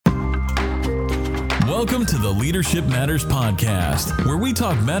Welcome to the Leadership Matters Podcast, where we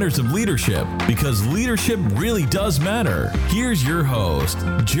talk matters of leadership because leadership really does matter. Here's your host,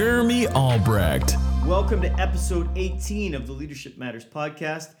 Jeremy Albrecht. Welcome to episode 18 of the Leadership Matters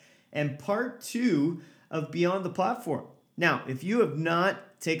Podcast and part 2 of Beyond the Platform. Now, if you have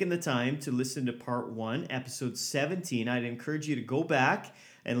not taken the time to listen to part 1, episode 17, I'd encourage you to go back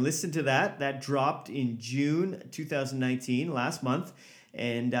and listen to that. That dropped in June 2019, last month.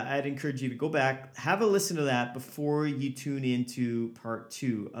 And I'd encourage you to go back, have a listen to that before you tune into part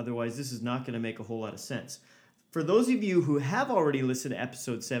 2. Otherwise, this is not going to make a whole lot of sense. For those of you who have already listened to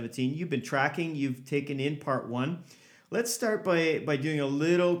episode 17, you've been tracking, you've taken in part 1. Let's start by doing a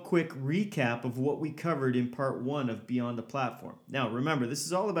little quick recap of what we covered in part 1 of Beyond the Platform. Now, remember, this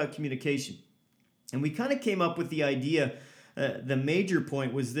is all about communication. And we kind of came up with the idea, the major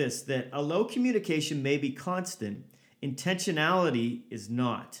point was this, that although communication may be constant, intentionality is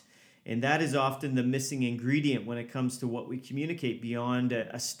not. And that is often the missing ingredient when it comes to what we communicate beyond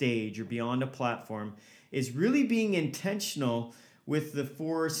a stage or beyond a platform, is really being intentional with the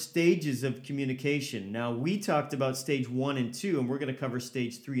 4 stages of communication. Now, we talked about stage 1 and 2, and we're going to cover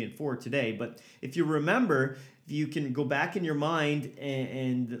stage 3 and 4 today. But if you remember, if you can go back in your mind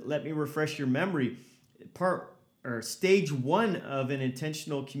and let me refresh your memory, stage 1 of an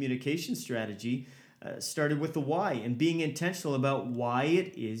intentional communication strategy started with the why and being intentional about why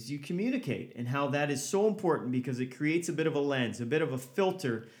it is you communicate and how that is so important because it creates a bit of a lens, a bit of a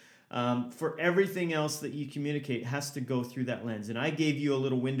filter for everything else that you communicate has to go through that lens. And I gave you a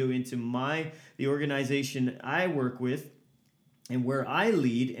little window into the organization I work with and where I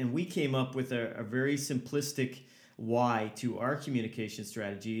lead, and we came up with a very simplistic why to our communication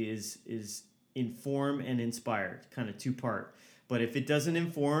strategy is inform and inspire, kind of 2-part. But if it doesn't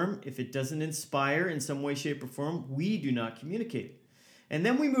inform, if it doesn't inspire in some way, shape, or form, we do not communicate it. And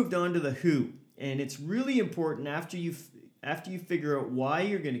then we moved on to the who. And it's really important after you figure out why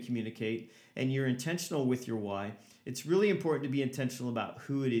you're going to communicate and you're intentional with your why, it's really important to be intentional about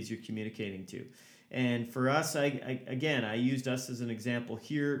who it is you're communicating to. And for us, I used us as an example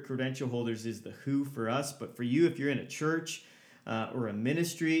here. Credential holders is the who for us. But for you, if you're in a church, or a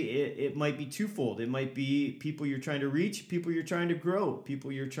ministry, it might be twofold. It might be people you're trying to reach, people you're trying to grow, people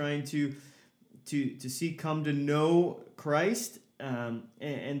you're trying to see come to know Christ,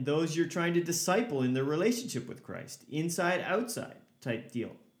 and those you're trying to disciple in their relationship with Christ, inside, outside type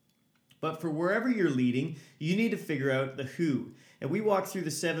deal. But for wherever you're leading, you need to figure out the who. And we walked through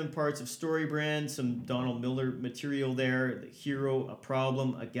the 7 parts of StoryBrand, some Donald Miller material there, the hero, a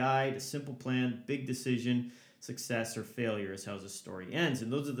problem, a guide, a simple plan, big decision, success or failure is how the story ends.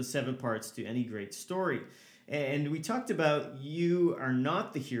 And those are the 7 parts to any great story. And we talked about you are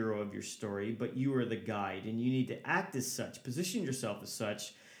not the hero of your story, but you are the guide. And you need to act as such, position yourself as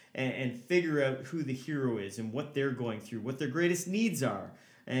such, and figure out who the hero is and what they're going through, what their greatest needs are,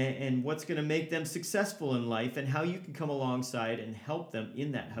 and what's going to make them successful in life, and how you can come alongside and help them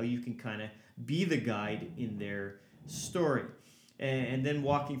in that, how you can kind of be the guide in their story. And then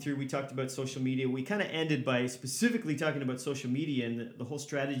walking through, we talked about social media. We kind of ended by specifically talking about social media and the whole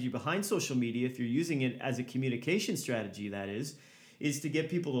strategy behind social media, if you're using it as a communication strategy, that is to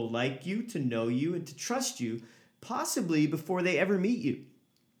get people to like you, to know you, and to trust you, possibly before they ever meet you.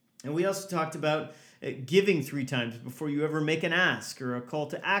 And we also talked about giving 3 times before you ever make an ask, or a call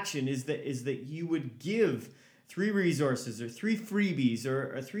to action is that you would give 3 resources or 3 freebies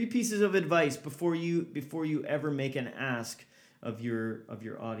or 3 pieces of advice before you ever make an ask of your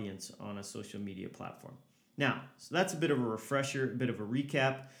audience on a social media platform. Now, so that's a bit of a refresher, a bit of a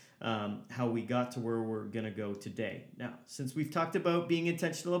recap, how we got to where we're going to go today. Now, since we've talked about being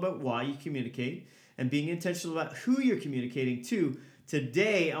intentional about why you communicate and being intentional about who you're communicating to,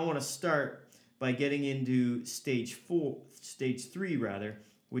 today I want to start by getting into stage 3,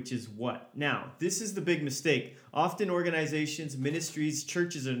 which is what? Now, this is the big mistake. Often organizations, ministries,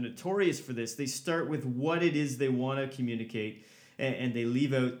 churches are notorious for this. They start with what it is they want to communicate, and they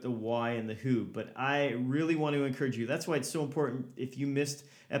leave out the why and the who. But I really want to encourage you. That's why it's so important, if you missed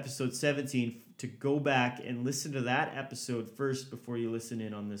episode 17, to go back and listen to that episode first before you listen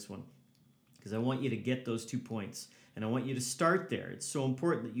in on this one. Because I want you to get those 2 points, and I want you to start there. It's so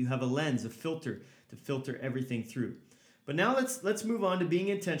important that you have a lens, a filter, to filter everything through. But now let's move on to being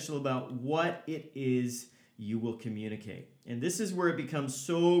intentional about what it is you will communicate. And this is where it becomes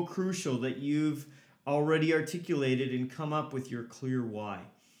so crucial that you've already articulated and come up with your clear why.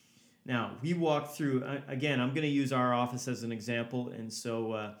 Now, we walked through, again, I'm going to use our office as an example, and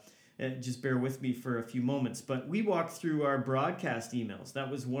so just bear with me for a few moments. But we walked through our broadcast emails.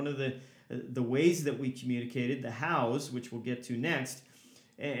 That was one of the ways that we communicated, the hows, which we'll get to next.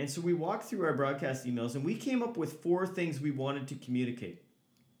 And so we walked through our broadcast emails and we came up with 4 things we wanted to communicate.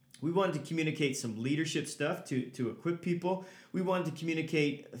 We wanted to communicate some leadership stuff to equip people. We wanted to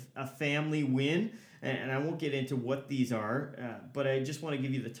communicate a family win, and I won't get into what these are, but I just want to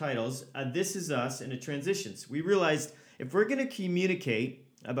give you the titles. This Is Us and a Transitions. We realized if we're going to communicate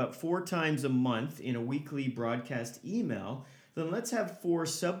about 4 times a month in a weekly broadcast email, then let's have 4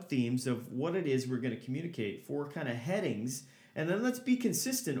 sub-themes of what it is we're going to communicate, 4 kind of headings, and then let's be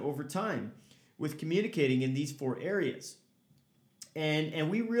consistent over time with communicating in these 4 areas. And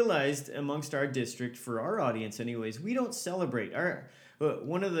we realized amongst our district, for our audience anyways, we don't celebrate.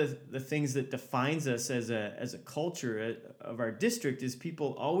 One of the things that defines us as a culture of our district is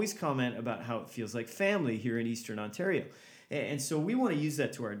people always comment about how it feels like family here in Eastern Ontario. And so we want to use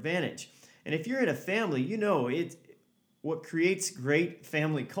that to our advantage. And if you're in a family, you know what creates great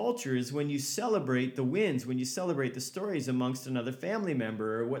family culture is when you celebrate the wins, when you celebrate the stories amongst another family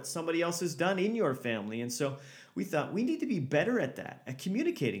member or what somebody else has done in your family. And so we thought we need to be better at that, at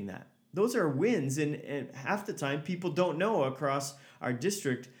communicating that. Those are wins, and half the time people don't know across our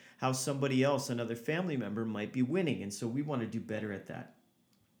district how somebody else, another family member, might be winning. And so we want to do better at that,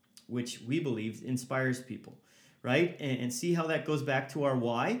 which we believe inspires people, right? And see how that goes back to our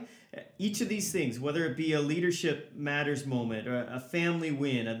why. Each of these things, whether it be a leadership matters moment or a family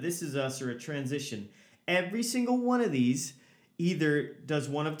win, a This Is Us, or a transition, every single one of these either does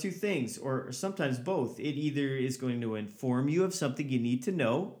one of 2 things, or sometimes both. It either is going to inform you of something you need to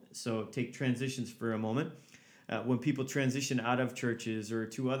know. So take transitions for a moment. When people transition out of churches or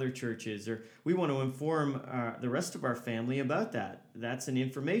to other churches, or we want to inform the rest of our family about that. That's an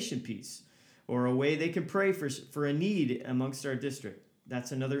information piece, or a way they can pray for a need amongst our district.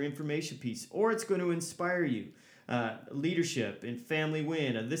 That's another information piece. Or it's going to inspire you. Leadership and family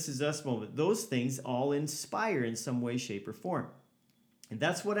win, a This Is Us moment. Those things all inspire in some way, shape, or form. And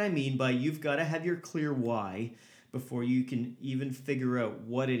that's what I mean by you've got to have your clear why before you can even figure out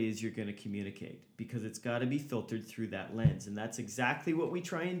what it is you're going to communicate, because it's got to be filtered through that lens. And that's exactly what we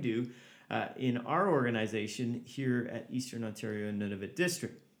try and do in our organization here at Eastern Ontario Nunavut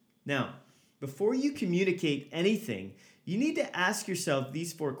District. Now, before you communicate anything, you need to ask yourself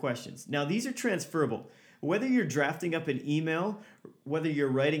these 4 questions. Now, these are transferable. Whether you're drafting up an email, whether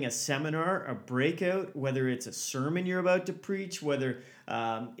you're writing a seminar, a breakout, whether it's a sermon you're about to preach, whether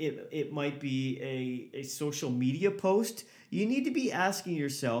it might be a social media post, you need to be asking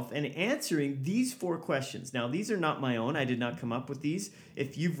yourself and answering these 4 questions. Now, these are not my own. I did not come up with these.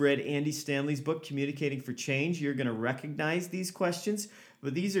 If you've read Andy Stanley's book, Communicating for Change, you're going to recognize these questions.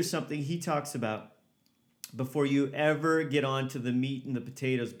 But these are something he talks about before you ever get on to the meat and the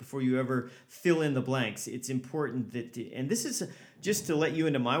potatoes, before you ever fill in the blanks. It's important that, and this is just to let you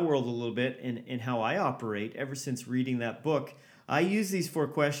into my world a little bit and how I operate ever since reading that book. I use these 4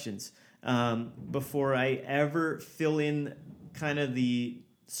 questions before I ever fill in kind of the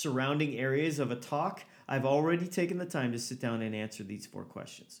surrounding areas of a talk. I've already taken the time to sit down and answer these 4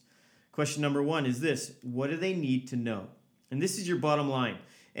 questions. Question number 1 is this: what do they need to know? And this is your bottom line.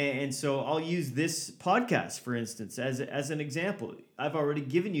 And so I'll use this podcast, for instance, as an example. I've already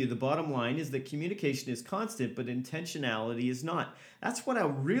given you the bottom line is that communication is constant, but intentionality is not. That's what I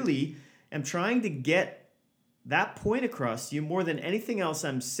really am trying to get that point across to you more than anything else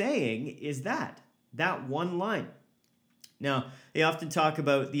I'm saying is that one line. Now, they often talk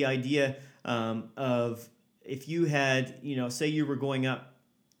about the idea of if you had, say you were going up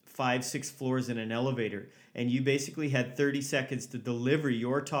 5-6 floors in an elevator, and you basically had 30 seconds to deliver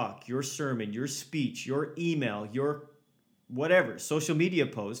your talk, your sermon, your speech, your email, your whatever, social media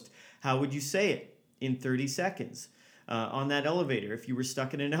post, how would you say it in 30 seconds on that elevator? If you were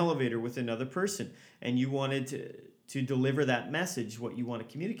stuck in an elevator with another person and you wanted to deliver that message, what you want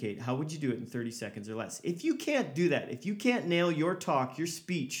to communicate, how would you do it in 30 seconds or less? If you can't do that, if you can't nail your talk, your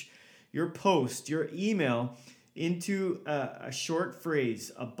speech, your post, your email into a short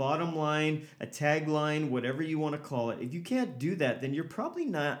phrase, a bottom line, a tagline, whatever you want to call it. If you can't do that, then you're probably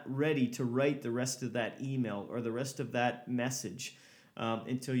not ready to write the rest of that email or the rest of that message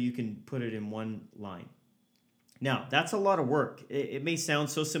until you can put it in one line. Now, that's a lot of work. It may sound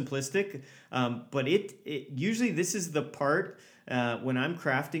so simplistic, but it usually this is the part when I'm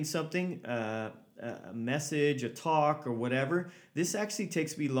crafting something, a message, a talk, or whatever. This actually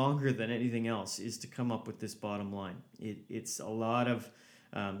takes me longer than anything else is to come up with this bottom line. It's a lot of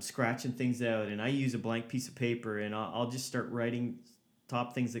scratching things out, and I use a blank piece of paper, and I'll just start writing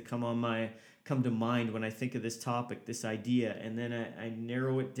top things that come to mind when I think of this topic, this idea, and then I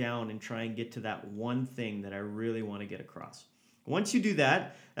narrow it down and try and get to that one thing that I really want to get across. Once you do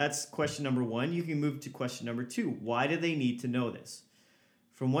that, that's question number 1. You can move to question number 2. Why do they need to know this?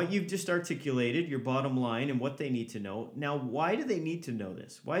 from what you've just articulated, your bottom line and what they need to know. Now, why do they need to know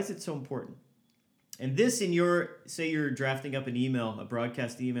this? Why is it so important? And this in say you're drafting up an email, a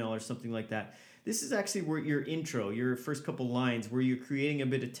broadcast email or something like that. This is actually where your intro, your first couple lines, where you're creating a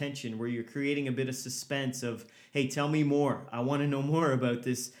bit of tension, where you're creating a bit of suspense of, hey, tell me more. I want to know more about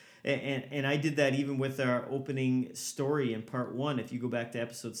this. And I did that even with our opening story in part 1. If you go back to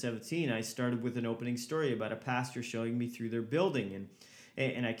episode 17, I started with an opening story about a pastor showing me through their building.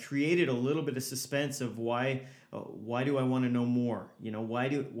 And I created a little bit of suspense of why do I want to know more?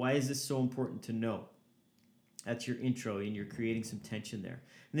 Why is this so important to know? That's your intro, and you're creating some tension there.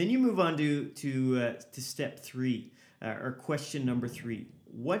 And then you move on to step 3, or question number 3.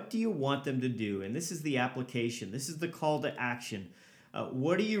 What do you want them to do? And this is the application. This is the call to action.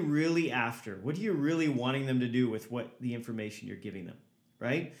 What are you really after? What are you really wanting them to do with the information you're giving them,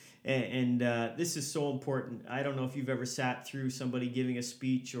 right? And this is so important. I don't know if you've ever sat through somebody giving a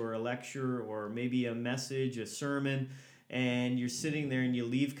speech or a lecture or maybe a message, a sermon, and you're sitting there and you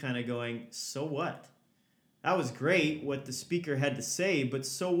leave kind of going, so what? That was great what the speaker had to say, but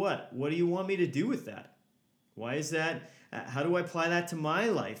so what? What do you want me to do with that? Why is that? How do I apply that to my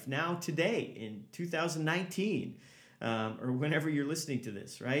life now, today, in 2019? Or whenever you're listening to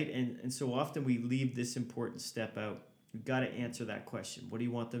this, right? And so often we leave this important step out. You've got to answer that question. What do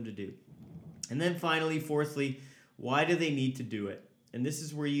you want them to do? And then finally, fourthly, why do they need to do it? And this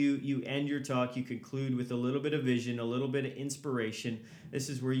is where you end your talk. You conclude with a little bit of vision, a little bit of inspiration. This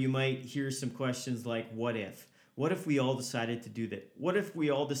is where you might hear some questions like, what if? What if we all decided to do that? What if we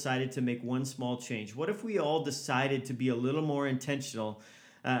all decided to make one small change? What if we all decided to be a little more intentional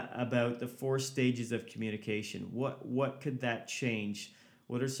about the 4 stages of communication? What could that change?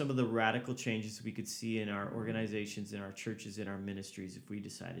 What are some of the radical changes we could see in our organizations, in our churches, in our ministries if we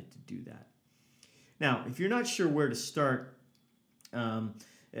decided to do that? Now, if you're not sure where to start, in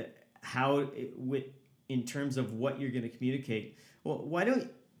terms of what you're going to communicate, well, why don't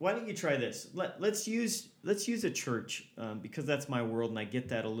you try this? Let's use a church, because that's my world and I get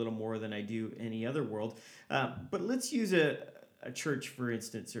that a little more than I do any other world. But let's use a church, for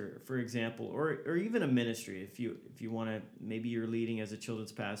instance, or for example, or even a ministry. If you want to, maybe you're leading as a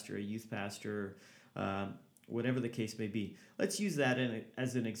children's pastor, a youth pastor, whatever the case may be. Let's use that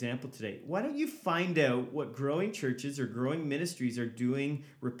as an example today. Why don't you find out what growing churches or growing ministries are doing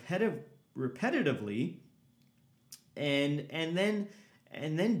repetitively, and then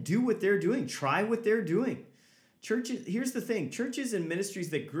do what they're doing. Try what they're doing. Churches, here's the thing, churches and ministries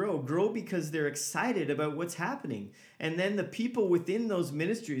that grow because they're excited about what's happening. And then the people within those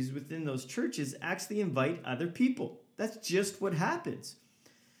ministries, within those churches, actually invite other people. That's just what happens.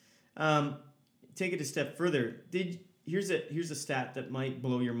 Take it a step further. Here's a stat that might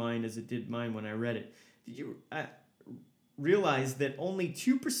blow your mind as it did mine when I read it. Did you realize that only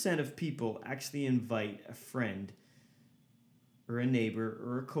 2% of people actually invite a friend or a neighbor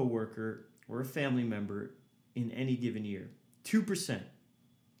or a coworker or a family member in any given year? 2%.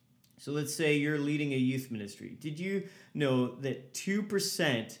 So let's say you're leading a youth ministry. Did you know that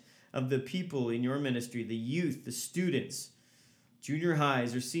 2% of the people in your ministry, the youth, the students, junior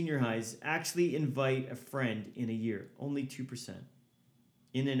highs or senior highs, actually invite a friend in a year? Only 2%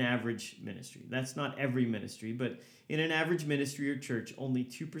 in an average ministry. That's not every ministry, but in an average ministry or church, only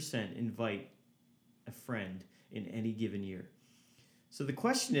 2% invite a friend in any given year. So the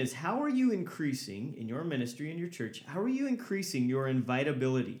question is, how are you increasing in your ministry and your church? How are you increasing your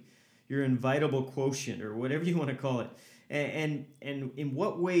invitability, your invitable quotient, or whatever you want to call it? And in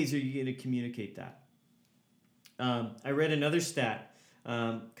what ways are you going to communicate that? I read another stat,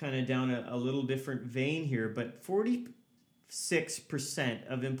 kind of down a little different vein here, but 46%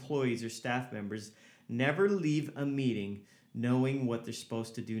 of employees or staff members never leave a meeting knowing what they're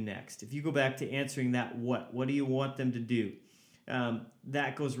supposed to do next. If you go back to answering that what do you want them to do?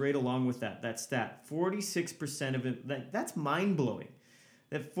 That goes right along with that stat. 46% of it, that's mind-blowing.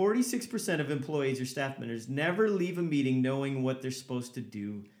 That 46% of employees or staff members never leave a meeting knowing what they're supposed to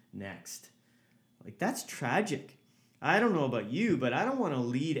do next. Like, that's tragic. I don't know about you, but I don't want to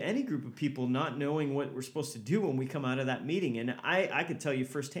lead any group of people not knowing what we're supposed to do when we come out of that meeting. And I could tell you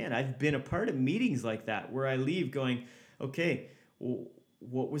firsthand, I've been a part of meetings like that where I leave going, okay, well,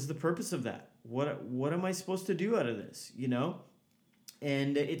 what was the purpose of that? What am I supposed to do out of this?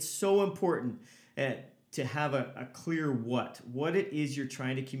 And it's so important to have a clear what it is you're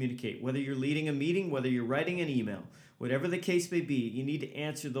trying to communicate. Whether you're leading a meeting, whether you're writing an email, whatever the case may be, you need to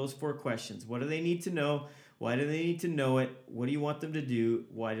answer those 4 questions. What do they need to know? Why do they need to know it? What do you want them to do?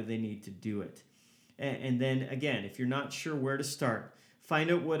 Why do they need to do it? And then again, if you're not sure where to start,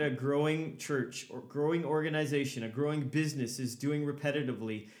 Find out what a growing church or growing organization, a growing business is doing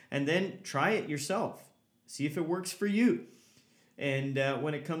repetitively, and then try it yourself. See if it works for you. And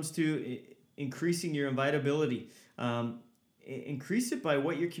when it comes to increasing your invitability, increase it by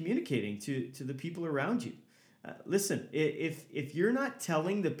what you're communicating to the people around you. Listen, if you're not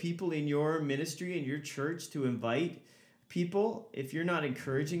telling the people in your ministry and your church to invite people, if you're not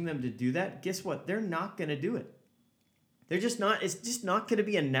encouraging them to do that, guess what? They're not going to do it. They're just not. It's just not going to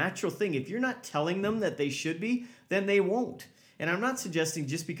be a natural thing. If you're not telling them that they should be, then they won't. And I'm not suggesting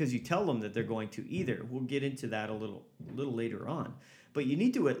just because you tell them that they're going to either. We'll get into that a little later on. But you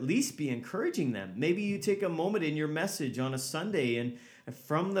need to at least be encouraging them. Maybe you take a moment in your message on a Sunday and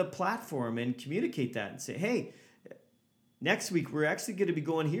from the platform and communicate that and say, hey, next week we're actually going to be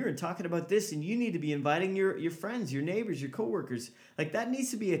going here and talking about this, and you need to be inviting your friends, your neighbors, your coworkers. Like, that needs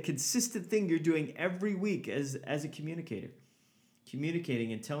to be a consistent thing you're doing every week as a communicator.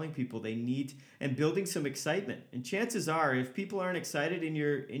 Communicating and telling people they need, and building some excitement. And chances are, if people aren't excited in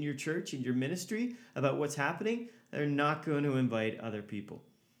your church, in your ministry about what's happening, they're not going to invite other people.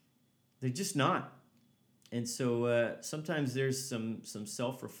 They're just not. And so sometimes there's some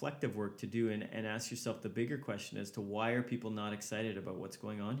self-reflective work to do and ask yourself the bigger question as to why are people not excited about what's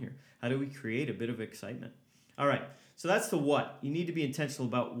going on here? How do we create a bit of excitement? All right, so that's the what. You need to be intentional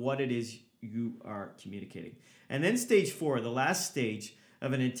about what it is you are communicating. And then stage 4, the last stage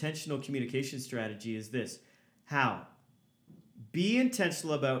of an intentional communication strategy is this: how. Be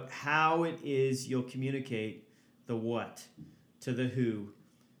intentional about how it is you'll communicate the what to the who,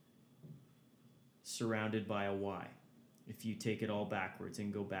 surrounded by a why, if you take it all backwards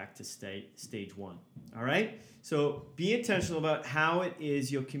and go back to stage 1. All right? So be intentional about how it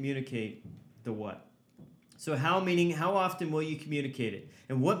is you'll communicate the what. So how, meaning how often will you communicate it?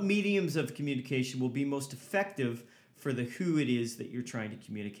 And what mediums of communication will be most effective for the who it is that you're trying to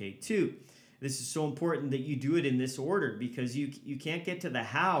communicate to? This is so important that you do it in this order, because you can't get to the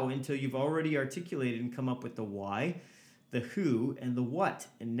how until you've already articulated and come up with the why, the who, and the what.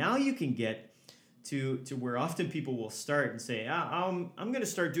 And now you can get to where often people will start and say, I'm going to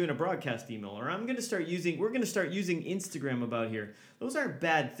start doing a broadcast email, or we're going to start using Instagram about here. Those aren't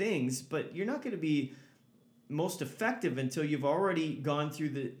bad things, but you're not going to be most effective until you've already gone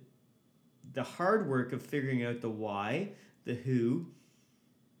through the hard work of figuring out the why, the who,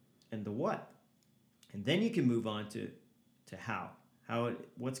 and the what. And then you can move on to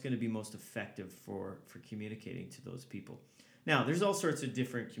what's going to be most effective for communicating to those people. Now, there's all sorts of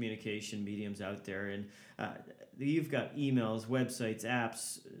different communication mediums out there, and you've got emails, websites,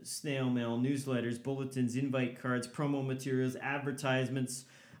 apps, snail mail, newsletters, bulletins, invite cards, promo materials, advertisements,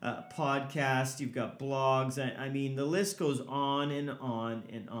 podcasts, you've got blogs. I mean, the list goes on and on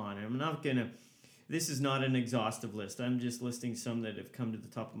and on. And this is not an exhaustive list. I'm just listing some that have come to the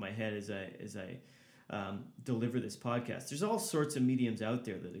top of my head as I deliver this podcast. There's all sorts of mediums out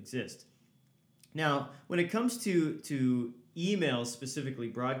there that exist. Now, when it comes to emails, specifically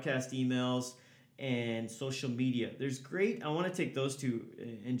broadcast emails and social media, I want to take those two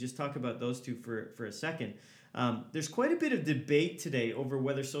and just talk about those two for a second. There's quite a bit of debate today over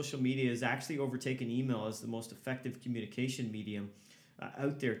whether social media has actually overtaken email as the most effective communication medium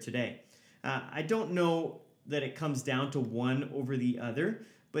out there today. I don't know that it comes down to one over the other,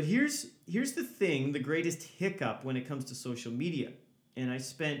 but here's the thing, the greatest hiccup when it comes to social media. And I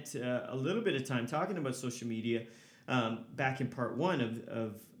spent a little bit of time talking about social media back in part 1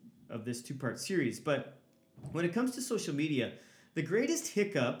 of this 2-part series. But when it comes to social media, the greatest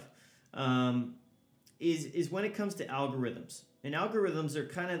hiccup is when it comes to algorithms. And algorithms are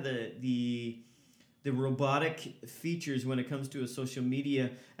kind of the robotic features when it comes to a social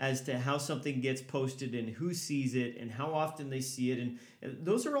media as to how something gets posted and who sees it and how often they see it. And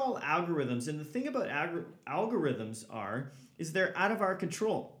those are all algorithms. And the thing about algorithms is they're out of our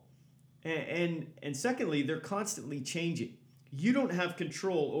control. And secondly, they're constantly changing. You don't have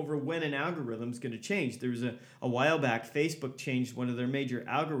control over when an algorithm is going to change. There was a while back, Facebook changed one of their major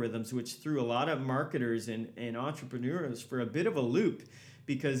algorithms, which threw a lot of marketers and entrepreneurs for a bit of a loop,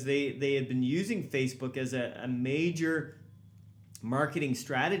 because they had been using Facebook as a major marketing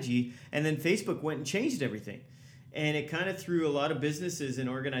strategy, and then Facebook went and changed everything. And it kind of threw a lot of businesses and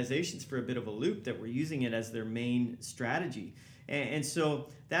organizations for a bit of a loop that were using it as their main strategy. And so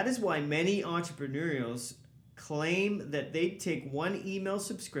that is why many entrepreneurs claim that they'd take one email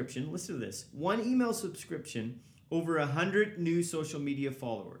subscription, listen to this, one email subscription over 100 new social media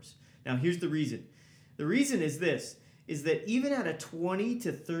followers. Now, here's the reason. The reason is this, is that even at a 20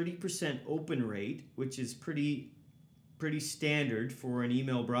 to 30% open rate, which is pretty standard for an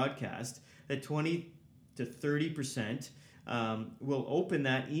email broadcast, that 20 to 30% will open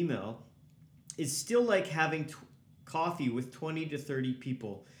that email is still like having coffee with 20 to 30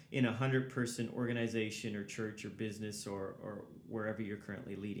 people in a 100-person organization or church or business or wherever you're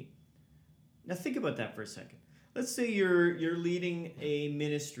currently leading. Now think about that for a second. Let's say you're leading a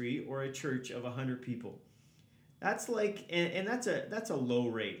ministry or a church of 100 people. That's like, and that's a low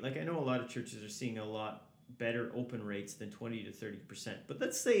rate. Like I know a lot of churches are seeing a lot better open rates than 20 to 30%. But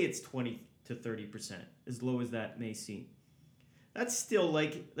let's say it's 20 to 30%, as low as that may seem. That's still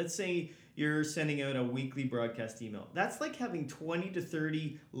like, let's say you're sending out a weekly broadcast email. That's like having 20 to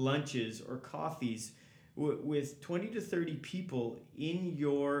 30 lunches or coffees with 20 to 30 people in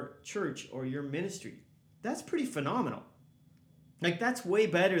your church or your ministry. That's pretty phenomenal. Like that's way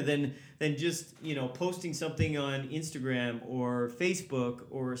better than just, posting something on Instagram or Facebook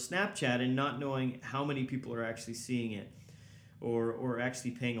or Snapchat and not knowing how many people are actually seeing it or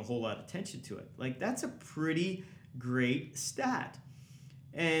actually paying a whole lot of attention to it. Like that's a pretty great stat.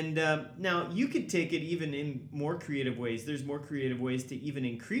 And now you could take it even in more creative ways. There's more creative ways to even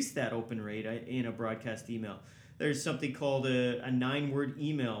increase that open rate in a broadcast email. There's something called a 9-word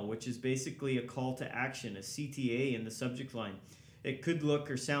email, which is basically a call to action, a CTA in the subject line. It could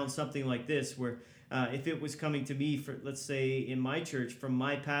look or sound something like this, where if it was coming to me, for let's say in my church, from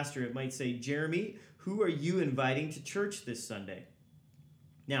my pastor, it might say, Jeremy, who are you inviting to church this Sunday?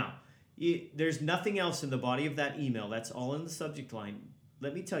 Now, there's nothing else in the body of that email. That's all in the subject line.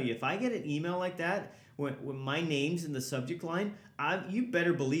 Let me tell you, if I get an email like that, when my name's in the subject line, you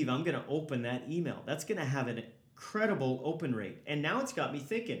better believe I'm going to open that email. That's going to have an incredible open rate. And now it's got me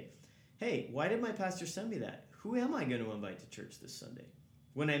thinking, hey, why did my pastor send me that? Who am I going to invite to church this Sunday?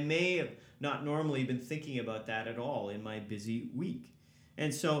 When I may have not normally been thinking about that at all in my busy week.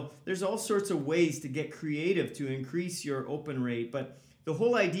 And so there's all sorts of ways to get creative to increase your open rate. But the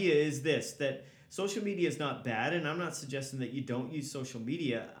whole idea is this, that social media is not bad, and I'm not suggesting that you don't use social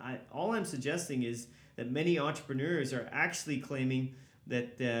media. All I'm suggesting is that many entrepreneurs are actually claiming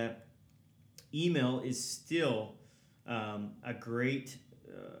that email is still a great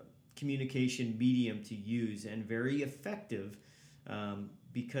communication medium to use and very effective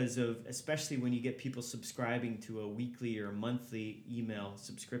because of, especially when you get people subscribing to a weekly or monthly email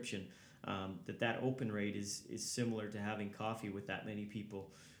subscription, that open rate is similar to having coffee with that many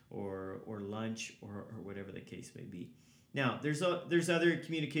people or lunch or whatever the case may be. Now, there's other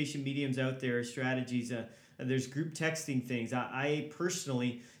communication mediums out there, strategies. There's group texting things. I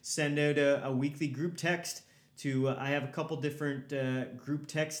personally send out a weekly group text to, I have a couple different group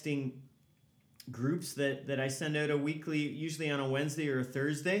texting groups that I send out a weekly, usually on a Wednesday or a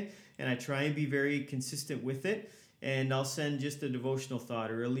Thursday, and I try and be very consistent with it. And I'll send just a devotional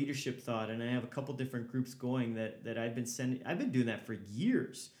thought or a leadership thought, and I have a couple different groups going that I've been sending. I've been doing that for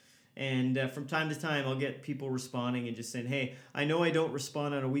years. And from time to time, I'll get people responding and just saying, hey, I know I don't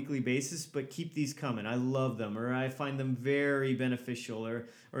respond on a weekly basis, but keep these coming. I love them, or I find them very beneficial, or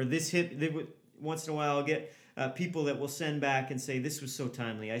this hit. Once in a while, I'll get people that will send back and say, this was so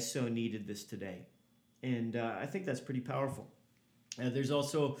timely. I so needed this today. And I think that's pretty powerful. There's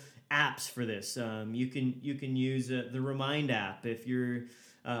also apps for this. You can use the Remind app if you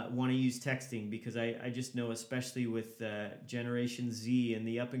want to use texting, because I just know, especially with Generation Z and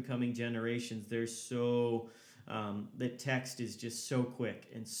the up and coming generations, the text is just so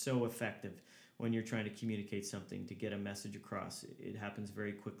quick and so effective when you're trying to communicate something, to get a message across. It happens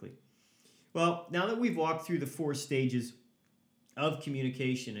very quickly. Well, now that we've walked through the 4 stages of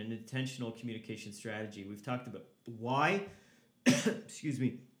communication and intentional communication strategy, we've talked about why, excuse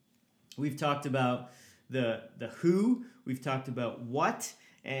me, we've talked about the who, we've talked about what,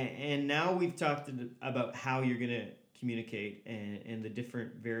 and now we've talked about how you're going to communicate and the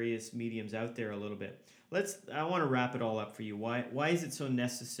different various mediums out there a little bit. I want to wrap it all up for you. Why is it so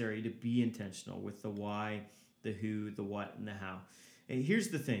necessary to be intentional with the why, the who, the what, and the how? And here's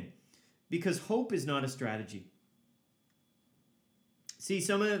the thing. Because hope is not a strategy. See,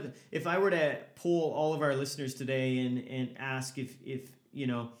 if I were to poll all of our listeners today and ask if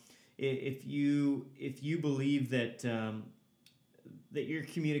you believe that you're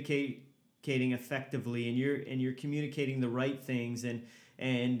communicating effectively and you're communicating the right things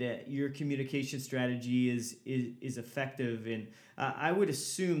and your communication strategy is effective, and I would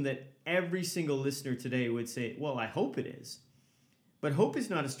assume that every single listener today would say, well, I hope it is. But hope is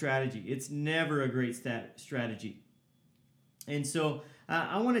not a strategy. It's never a great strategy. And so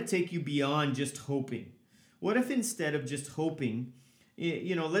I want to take you beyond just hoping. What if instead of just hoping,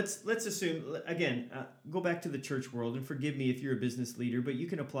 let's assume, again, go back to the church world, and forgive me if you're a business leader, but you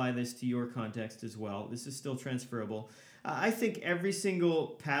can apply this to your context as well. This is still transferable. I think every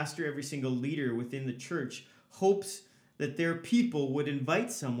single pastor, every single leader within the church hopes that their people would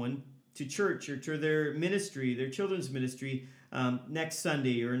invite someone to church or to their ministry, their children's ministry, next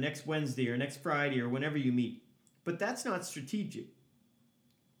Sunday or next Wednesday or next Friday or whenever you meet. But that's not strategic.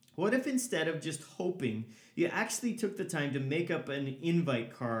 What if instead of just hoping, you actually took the time to make up an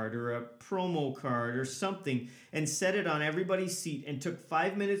invite card or a promo card or something and set it on everybody's seat and took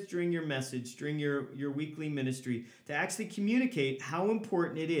 5 minutes during your message, during your weekly ministry, to actually communicate how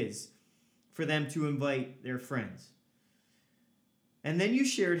important it is for them to invite their friends? And then you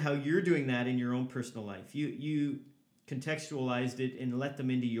shared how you're doing that in your own personal life. You contextualized it and let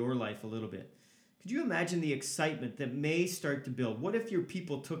them into your life a little bit. Could you imagine the excitement that may start to build? What if your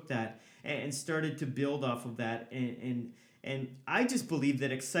people took that and started to build off of that? And I just believe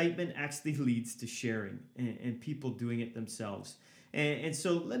that excitement actually leads to sharing and people doing it themselves. And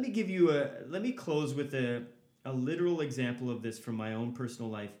so let me close with a literal example of this from my own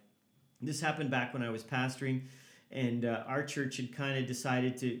personal life. This happened back when I was pastoring. And our church had kind of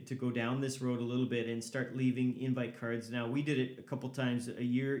decided to go down this road a little bit and start leaving invite cards. Now, we did it a couple times a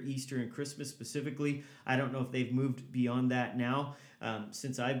year, Easter and Christmas specifically. I don't know if they've moved beyond that now,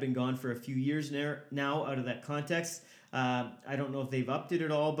 since I've been gone for a few years now out of that context. I don't know if they've upped it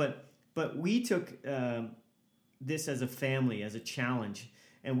at all, but we took this as a family, as a challenge.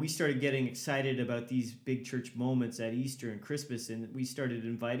 And we started getting excited about these big church moments at Easter and Christmas, and we started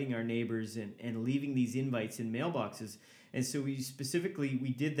inviting our neighbors and leaving these invites in mailboxes. And so we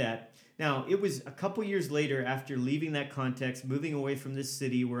did that. Now, it was a couple years later, after leaving that context, moving away from this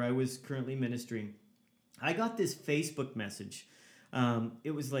city where I was currently ministering, I got this Facebook message.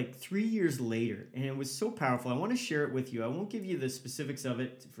 It was like 3 years later, and it was so powerful. I want to share it with you. I won't give you the specifics of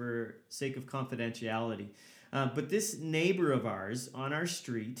it for sake of confidentiality. But this neighbor of ours on our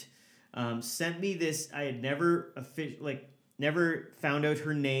street sent me this. I had never found out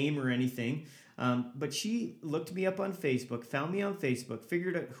her name or anything, but she looked me up on Facebook, found me on Facebook,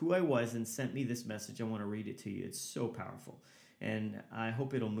 figured out who I was, and sent me this message. I want to read it to you. It's so powerful, and I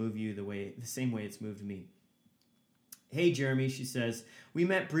hope it'll move you the same way it's moved me. Hey, Jeremy, she says, we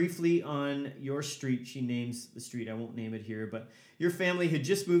met briefly on your street. She names the street. I won't name it here, but your family had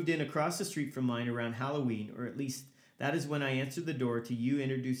just moved in across the street from mine around Halloween, or at least that is when I answered the door to you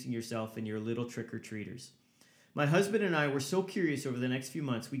introducing yourself and your little trick-or-treaters. My husband and I were so curious over the next few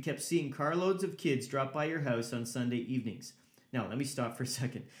months, we kept seeing carloads of kids drop by your house on Sunday evenings. Now, let me stop for a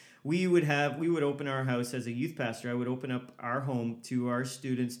second. We would open our house as a youth pastor. I would open up our home to our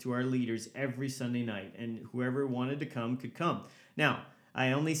students, to our leaders every Sunday night, and whoever wanted to come could come. Now,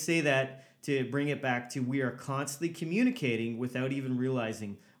 I only say that to bring it back to we are constantly communicating without even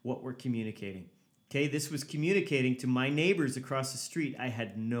realizing what we're communicating. Okay, this was communicating to my neighbors across the street. I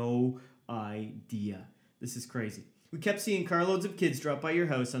had no idea. This is crazy. We kept seeing carloads of kids drop by your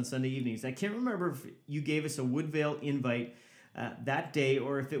house on Sunday evenings. I can't remember if you gave us a Woodvale invite that day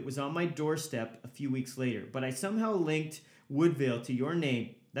or if it was on my doorstep a few weeks later, but I somehow linked Woodvale to your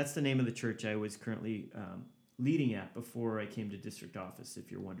name. That's the name of the church I was currently leading at before I came to district office,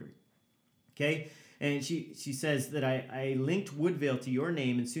 if you're wondering. Okay, and she says that I linked Woodvale to your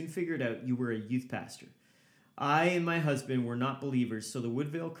name and soon figured out you were a youth pastor. I and my husband were not believers, so the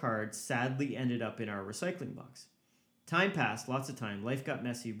Woodvale card sadly ended up in our recycling box. Time passed, lots of time. Life got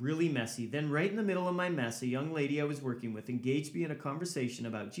messy, really messy. Then right in the middle of my mess, a young lady I was working with engaged me in a conversation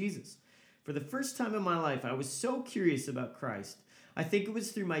about Jesus. For the first time in my life, I was so curious about Christ. I think it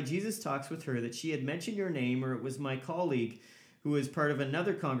was through my Jesus talks with her that she had mentioned your name, or it was my colleague who was part of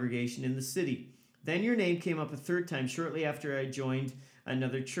another congregation in the city. Then your name came up a third time shortly after I joined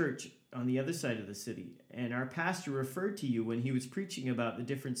another church on the other side of the city. And our pastor referred to you when he was preaching about the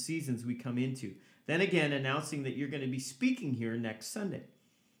different seasons we come into. Then again, announcing that you're going to be speaking here next Sunday.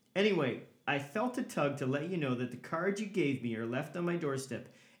 Anyway, I felt a tug to let you know that the card you gave me or left on my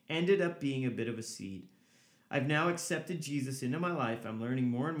doorstep ended up being a bit of a seed. I've now accepted Jesus into my life. I'm learning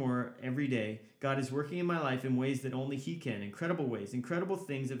more and more every day. God is working in my life in ways that only He can. Incredible ways. Incredible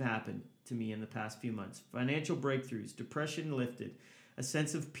things have happened to me in the past few months. Financial breakthroughs, depression lifted, a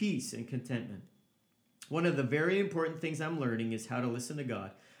sense of peace and contentment. One of the very important things I'm learning is how to listen to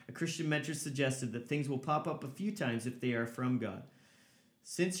God. A Christian mentor suggested that things will pop up a few times if they are from God.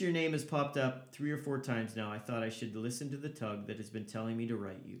 Since your name has popped up 3 or 4 times now, I thought I should listen to the tug that has been telling me to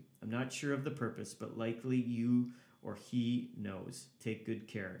write you. I'm not sure of the purpose, but likely you or he knows. Take good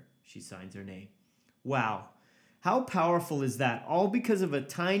care. She signs her name. Wow. How powerful is that? All because of a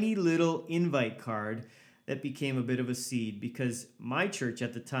tiny little invite card that became a bit of a seed, because my church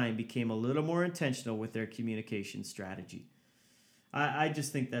at the time became a little more intentional with their communication strategy. I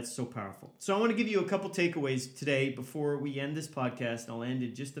just think that's so powerful. So I want to give you a couple takeaways today before we end this podcast, and I'll end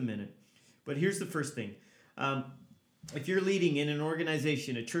in just a minute. But here's the first thing. if you're leading in an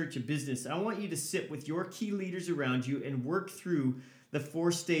organization, a church, a business, I want you to sit with your key leaders around you and work through the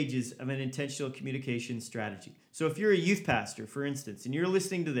 4 stages of an intentional communication strategy. So if you're a youth pastor, for instance, and you're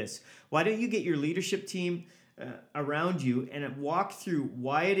listening to this, why don't you get your leadership team around you and walk through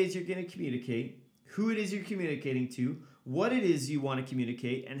why it is you're going to communicate, who it is you're communicating to, what it is you want to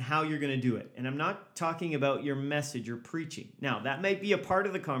communicate, and how you're going to do it. And I'm not talking about your message or preaching. Now, that might be a part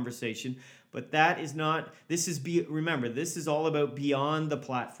of the conversation, but that is not, remember, this is all about beyond the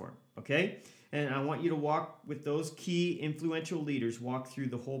platform, okay? And I want you to walk with those key influential leaders, walk through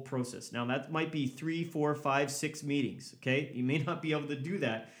the whole process. Now, that might be 3, 4, 5, 6 meetings, okay? You may not be able to do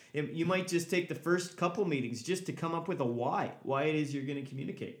that. You might just take the first couple meetings just to come up with a why it is you're going to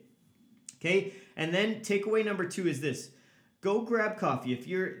communicate, okay? And then takeaway number 2 is this. Go grab coffee.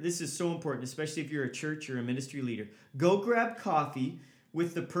 This is so important, especially if you're a church or a ministry leader. Go grab coffee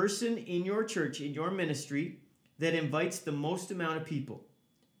with the person in your church, in your ministry, that invites the most amount of people.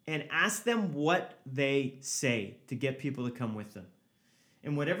 And ask them what they say to get people to come with them.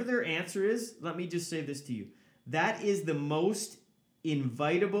 And whatever their answer is, let me just say this to you. That is the most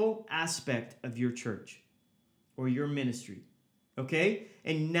invitable aspect of your church or your ministry. Okay?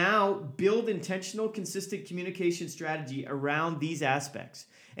 And now build intentional, consistent communication strategy around these aspects.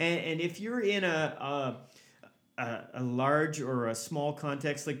 And if you're in a large or a small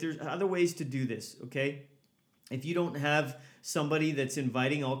context, like there's other ways to do this, okay? If you don't have somebody that's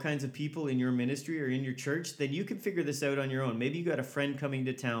inviting all kinds of people in your ministry or in your church, then you can figure this out on your own. Maybe you got a friend coming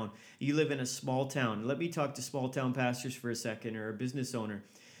to town. You live in a small town. Let me talk to small town pastors for a second, or a business owner.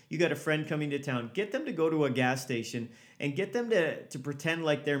 You got a friend coming to town. Get them to go to a gas station and get them to pretend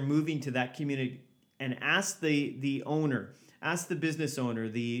like they're moving to that community, and ask the owner, ask the business owner,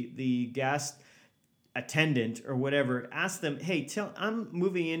 the gas attendant or whatever, ask them, hey, I'm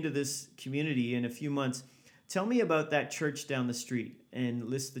moving into this community in a few months. Tell me about that church down the street, and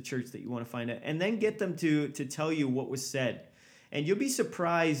list the church that you want to find out. And then get them to tell you what was said. And you'll be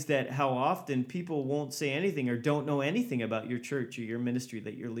surprised at how often people won't say anything or don't know anything about your church or your ministry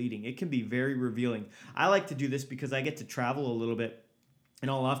that you're leading. It can be very revealing. I like to do this because I get to travel a little bit. And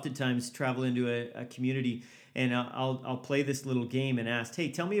I'll oftentimes travel into a community, and I'll play this little game and ask,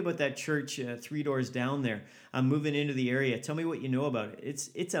 hey, tell me about that church 3 doors down there. I'm moving into the area. Tell me what you know about it.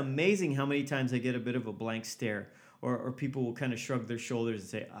 It's amazing how many times I get a bit of a blank stare, or people will kind of shrug their shoulders and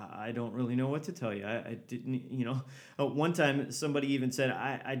say, I don't really know what to tell you. I didn't, one time somebody even said,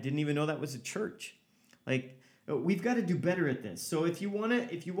 I didn't even know that was a church. Like, we've got to do better at this. So if you want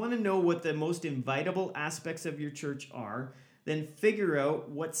to know what the most invitable aspects of your church are, then figure out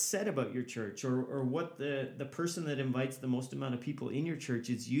what's said about your church, or what the person that invites the most amount of people in your church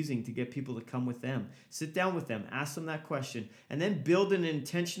is using to get people to come with them. Sit down with them, ask them that question, and then build an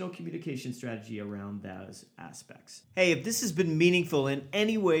intentional communication strategy around those aspects. Hey, if this has been meaningful in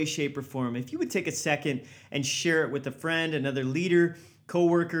any way, shape, or form, if you would take a second and share it with a friend, another leader,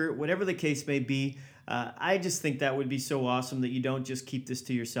 coworker, whatever the case may be, I just think that would be so awesome that you don't just keep this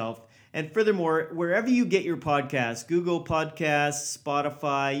to yourself. And furthermore, wherever you get your podcasts, Google Podcasts,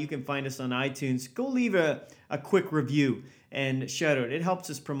 Spotify, you can find us on iTunes. Go leave a quick review and shout out. It helps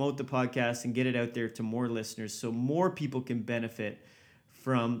us promote the podcast and get it out there to more listeners so more people can benefit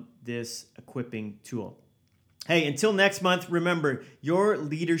from this equipping tool. Hey, until next month, remember, your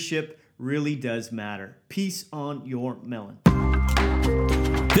leadership really does matter. Peace on your melon.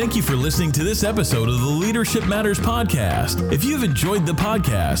 Thank you for listening to this episode of the Leadership Matters podcast. If you've enjoyed the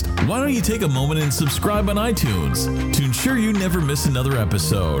podcast, why don't you take a moment and subscribe on iTunes to ensure you never miss another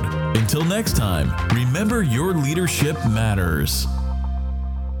episode. Until next time, remember, your leadership matters.